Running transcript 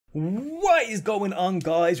What is going on,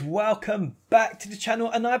 guys? Welcome back to the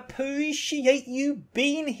channel and I appreciate you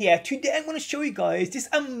being here. Today I'm going to show you guys this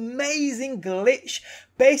amazing glitch,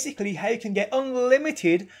 basically how you can get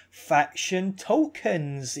unlimited faction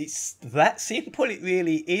tokens. It's that simple, it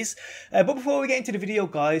really is. But before we get into the video,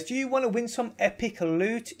 guys, do you want to win some epic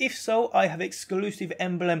loot? If so, I have exclusive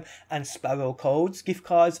emblem and sparrow codes, gift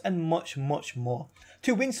cards and much more.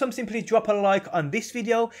 To win some, simply drop a like on this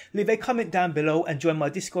video, leave a comment down below and join my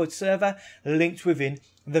Discord server linked within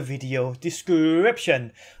the video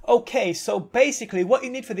description. Okay, so basically what you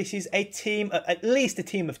need for this is a team, at least a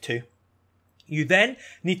team of 2. You then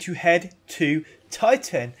need to head to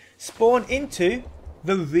Titan, spawn into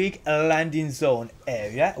the rig landing zone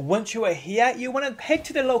area. Once you are here, you want to head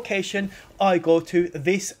to the location I go to,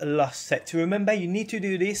 this lost sector. Remember, you need to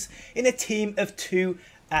do this in a team of 2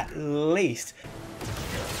 at least.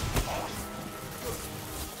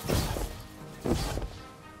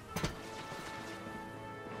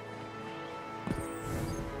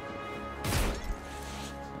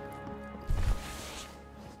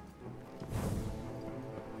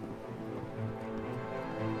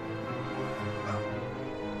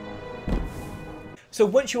 So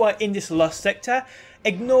once you are in this lost sector,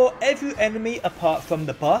 ignore every enemy apart from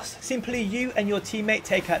the boss. Simply you and your teammate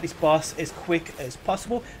take out this boss as quick as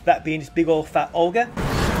possible, that being this big old fat ogre.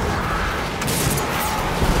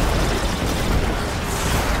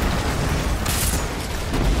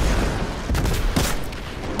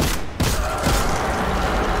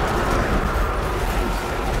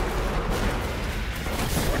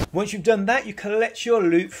 Once you've done that, you collect your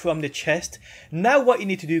loot from the chest. Now what you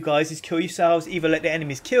need to do, guys, is kill yourselves. Either let the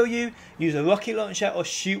enemies kill you, use a rocket launcher, or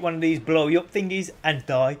shoot one of these blow you up thingies and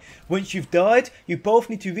die. Once you've died, you both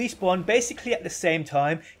need to respawn basically at the same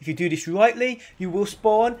time. If you do this rightly, you will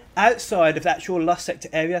spawn outside of the actual lost sector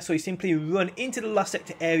area. So you simply run into the lost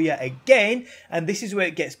sector area again, and this is where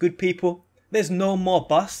it gets good, people. There's no more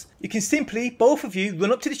boss. You can simply, both of you,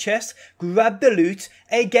 run up to the chest, grab the loot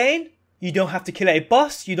again. You don't have to kill a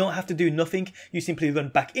boss, you don't have to do nothing, you simply run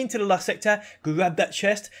back into the last sector, grab that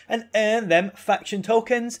chest and earn them faction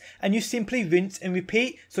tokens, and you simply rinse and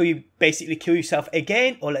repeat. So you basically kill yourself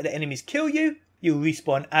again or let the enemies kill you, you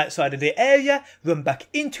respawn outside of the area, run back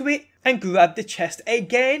into it and grab the chest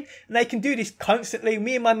again. And I can do this constantly.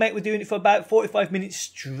 Me and my mate were doing it for about 45 minutes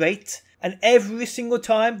straight, and every single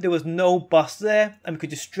time there was no boss there and we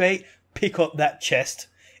could just straight pick up that chest.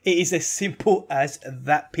 It is as simple as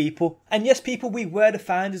that, people. And yes, people, we were the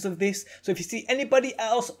founders of this. So if you see anybody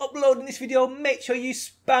else uploading this video, make sure you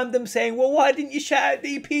spam them saying, well, why didn't you shout out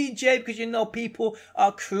DPJ? Because you know people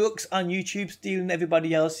are crooks on YouTube stealing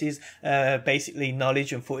everybody else's basically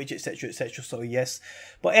knowledge and footage, etc, etc. So yes,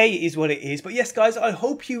 but hey, it is what it is. But yes, guys, I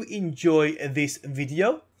hope you enjoy this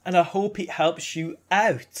video, and I hope it helps you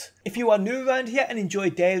out. If you are new around here and enjoy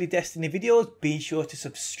daily Destiny videos, be sure to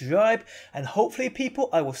subscribe, and hopefully, people,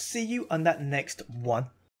 I will see you on that next one.